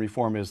can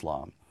reform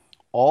Islam.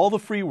 All the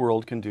free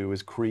world can do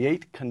is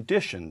create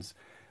conditions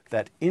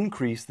that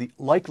increase the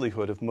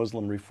likelihood of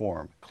Muslim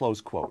reform,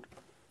 close quote.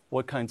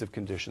 What kinds of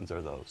conditions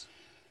are those?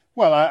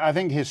 Well, I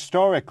think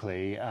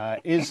historically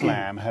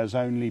Islam has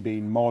only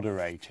been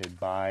moderated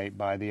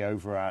by the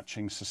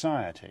overarching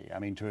society. I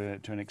mean, to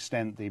an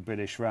extent, the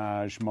British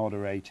Raj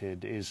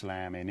moderated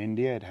Islam in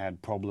India. It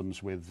had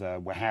problems with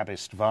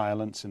Wahhabist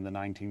violence in the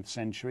 19th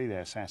century. They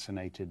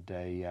assassinated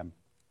a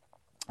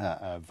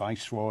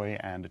viceroy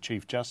and a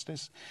chief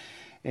justice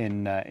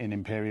in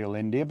imperial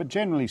India. But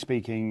generally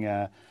speaking,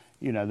 the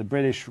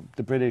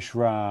British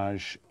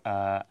Raj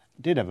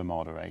did have a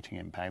moderating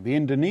impact. The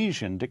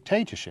Indonesian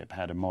dictatorship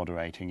had a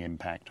moderating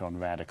impact on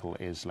radical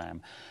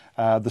Islam.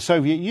 The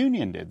Soviet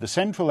Union did. The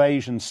Central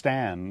Asian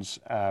stands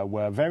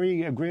were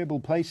very agreeable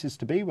places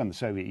to be when the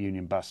Soviet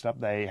Union bust up.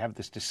 They have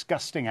this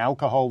disgusting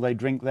alcohol they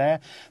drink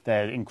there.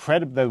 They're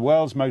incredible. The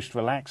world's most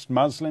relaxed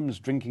Muslims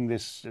drinking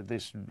this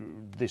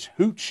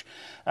hooch.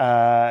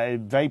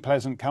 Very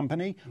pleasant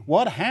company.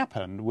 What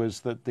happened was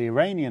that the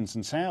Iranians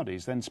and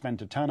Saudis then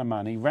spent a ton of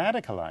money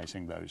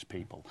radicalizing those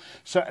people.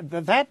 So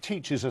that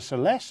teaches us a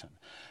lesson.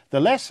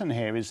 The lesson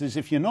here is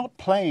if you're not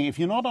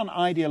on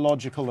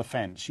ideological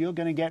offense, you're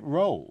going to get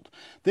rolled.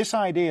 This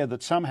idea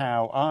that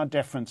somehow our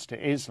deference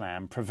to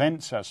Islam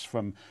prevents us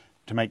from,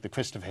 to make the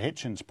Christopher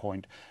Hitchens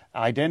point,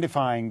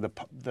 identifying the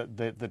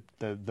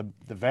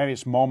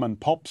various mom and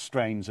pop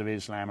strains of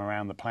Islam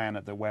around the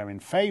planet that we're in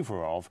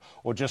favor of,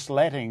 or just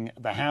letting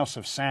the House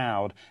of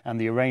Saud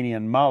and the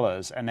Iranian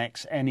mullahs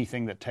annex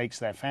anything that takes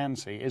their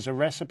fancy, is a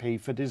recipe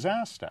for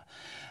disaster.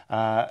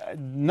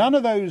 None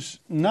of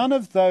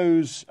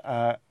those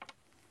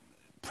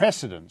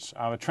precedents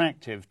are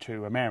attractive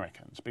to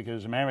Americans,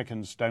 because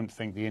Americans don't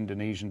think the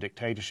Indonesian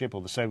dictatorship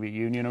or the Soviet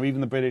Union or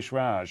even the British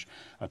Raj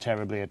are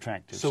terribly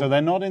attractive. So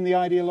they're not in the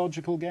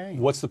ideological game.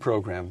 What's the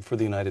program for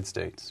the United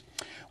States?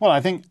 Well,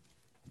 I think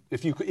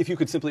if we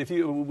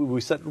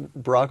set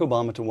Barack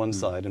Obama to one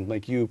side and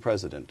make you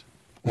president,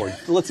 or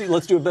let's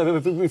do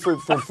it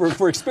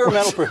for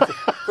experimental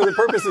for the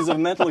purposes of a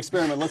mental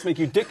experiment. Let's make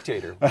you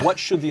dictator. What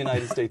should the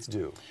United States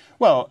do?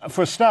 Well,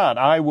 for a start,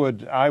 I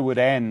would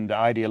end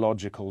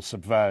ideological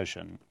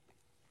subversion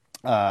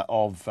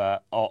of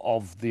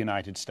the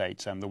United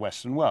States and the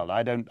Western world.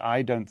 I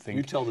don't think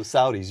you tell the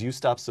Saudis you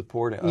stop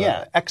supporting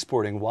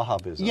exporting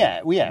Wahhabism.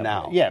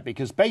 Yeah,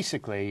 because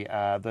basically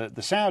the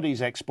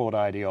Saudis export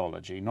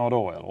ideology, not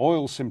oil.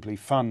 Oil simply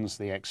funds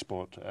the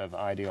export of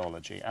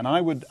ideology, and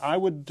I would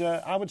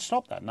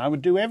stop that, and I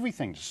would do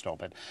everything to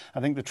stop it.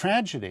 I think the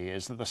tragedy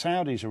is that the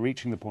Saudis are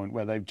reaching the point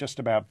where they've just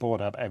about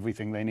bought up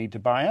everything they need to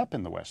buy up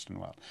in the Western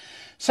world.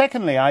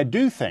 Secondly, I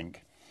do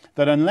think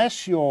that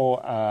unless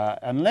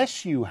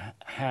you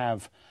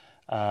have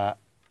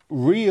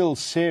real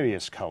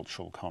serious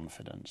cultural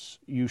confidence,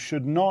 you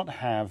should not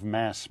have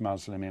mass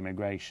Muslim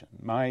immigration.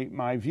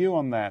 My view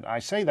on that, I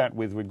say that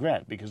with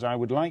regret, because I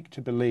would like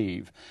to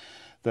believe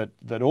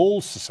that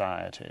all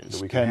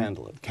societies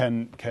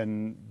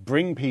can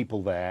bring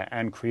people there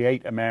and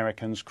create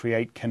Americans,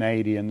 create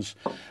Canadians,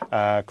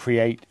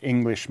 create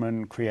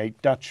Englishmen, create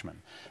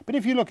Dutchmen. But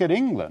if you look at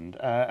England,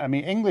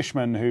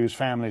 Englishmen whose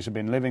families have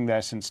been living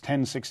there since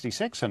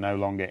 1066 are no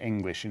longer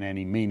English in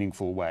any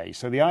meaningful way.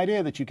 So the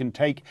idea that you can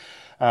take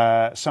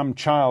some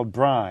child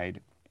bride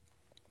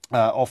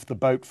off the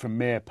boat from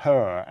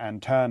Mirpur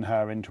and turn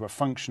her into a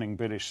functioning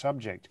British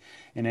subject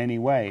in any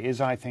way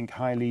is, I think,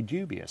 highly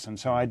dubious. And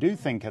so I do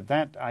think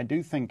that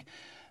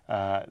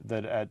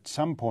at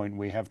some point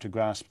we have to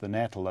grasp the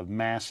nettle of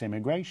mass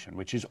immigration,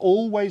 which is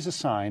always a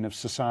sign of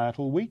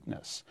societal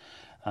weakness.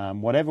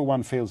 Whatever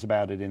one feels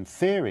about it in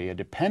theory, a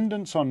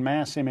dependence on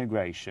mass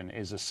immigration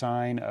is a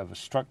sign of a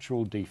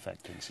structural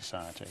defect in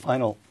society.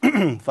 Final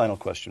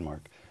question,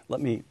 Mark.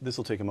 This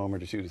will take a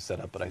moment or two to set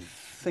up, but I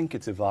think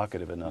it's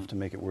evocative enough to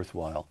make it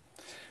worthwhile.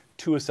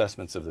 Two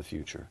assessments of the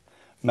future.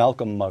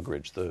 Malcolm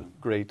Muggeridge, the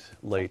great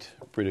late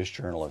British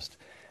journalist,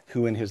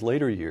 who in his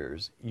later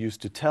years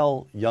used to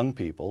tell young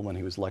people when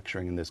he was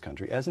lecturing in this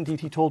country, as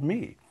indeed he told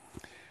me,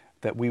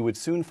 that we would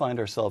soon find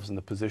ourselves in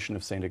the position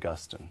of St.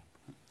 Augustine,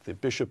 the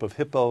Bishop of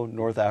Hippo,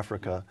 North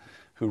Africa,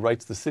 who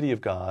writes The City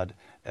of God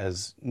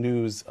as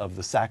news of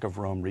the sack of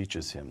Rome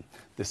reaches him.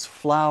 This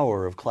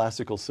flower of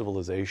classical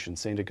civilization,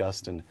 St.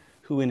 Augustine,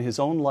 who in his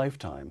own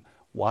lifetime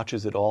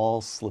watches it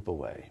all slip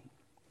away.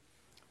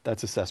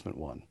 That's assessment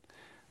one.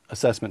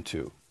 Assessment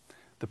two,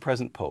 the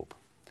present Pope,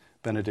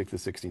 Benedict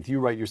XVI. You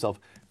write yourself,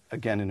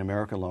 again in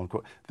America Alone,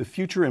 quote, the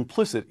future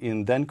implicit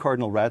in then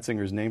Cardinal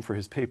Ratzinger's name for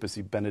his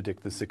papacy,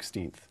 Benedict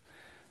XVI.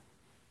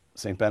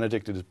 St.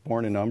 Benedict is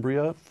born in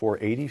Umbria,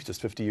 480,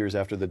 just 50 years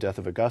after the death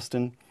of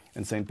Augustine,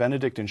 and St.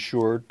 Benedict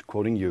ensured,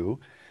 quoting you,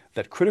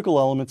 that critical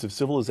elements of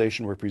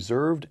civilization were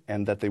preserved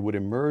and that they would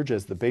emerge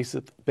as the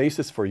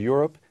basis for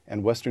Europe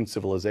and Western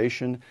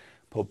civilization.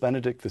 Pope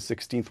Benedict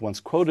XVI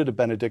once quoted a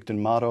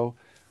Benedictine motto,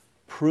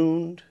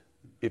 pruned,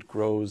 it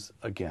grows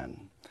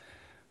again.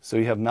 So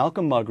you have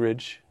Malcolm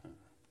Muggeridge,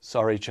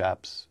 sorry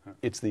chaps,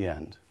 it's the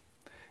end.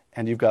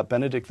 And you've got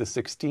Benedict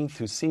XVI,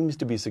 who seems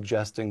to be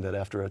suggesting that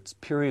after a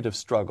period of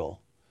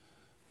struggle,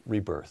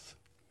 rebirth.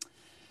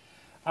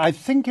 I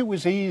think it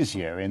was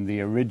easier in the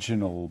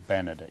original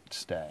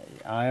Benedict's day.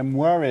 I am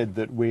worried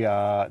that we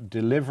are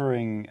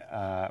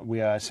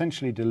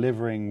essentially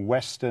delivering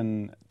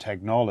Western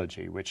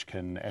technology, which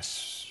can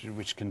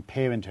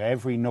peer into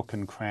every nook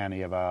and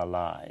cranny of our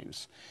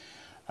lives.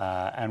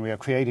 And we are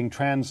creating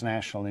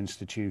transnational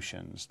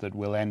institutions that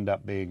will end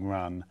up being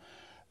run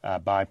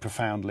by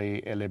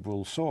profoundly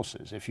illiberal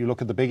sources. If you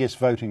look at the biggest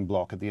voting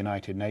bloc at the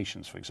United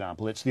Nations, for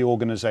example, it's the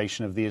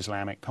Organization of the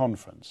Islamic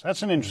Conference.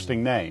 That's an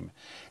interesting name.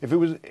 If it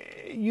was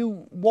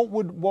what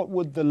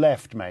would the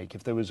left make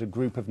if there was a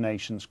group of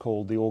nations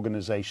called the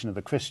Organization of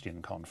the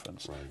Christian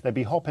Conference? Right. They'd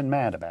be hopping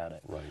mad about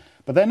it. Right.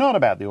 But they're not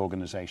about the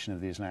Organization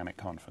of the Islamic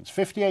Conference.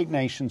 58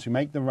 nations who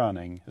make the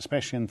running,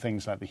 especially in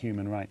things like the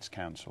Human Rights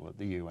Council at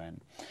the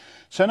UN.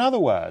 So in other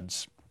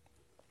words,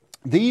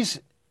 these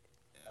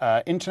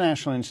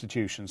international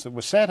institutions that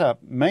were set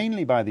up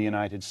mainly by the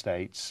United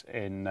States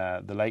in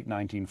the late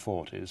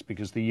 1940s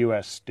because the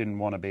US didn't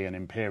want to be an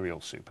imperial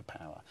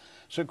superpower.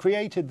 So it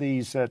created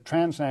these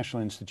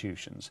transnational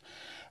institutions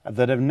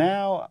that have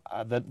now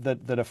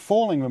that are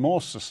falling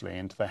remorselessly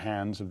into the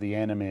hands of the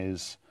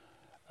enemies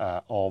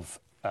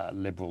of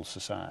liberal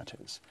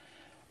societies.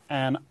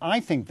 And I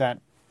think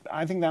that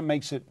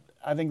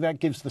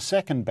gives the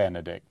second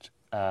Benedict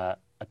a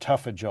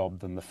tougher job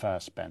than the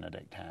first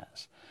Benedict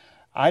has.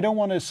 I don't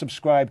want to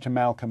subscribe to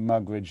Malcolm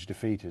Muggeridge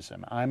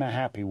defeatism. I'm a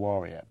happy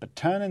warrior. But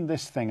turning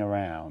this thing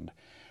around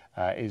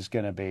is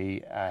going to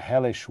be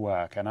hellish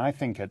work. And I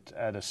think at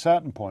a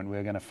certain point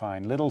we're going to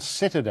find little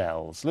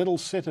citadels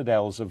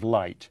of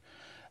light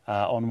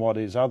on what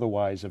is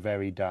otherwise a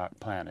very dark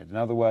planet. In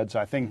other words,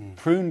 I think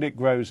pruned it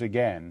grows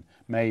again,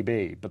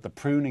 maybe, but the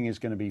pruning is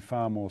going to be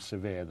far more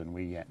severe than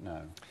we yet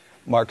know.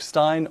 Mark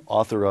Steyn,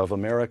 author of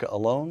America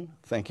Alone,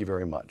 thank you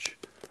very much.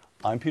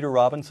 I'm Peter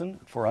Robinson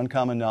for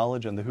Uncommon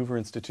Knowledge and the Hoover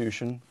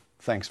Institution.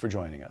 Thanks for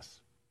joining us.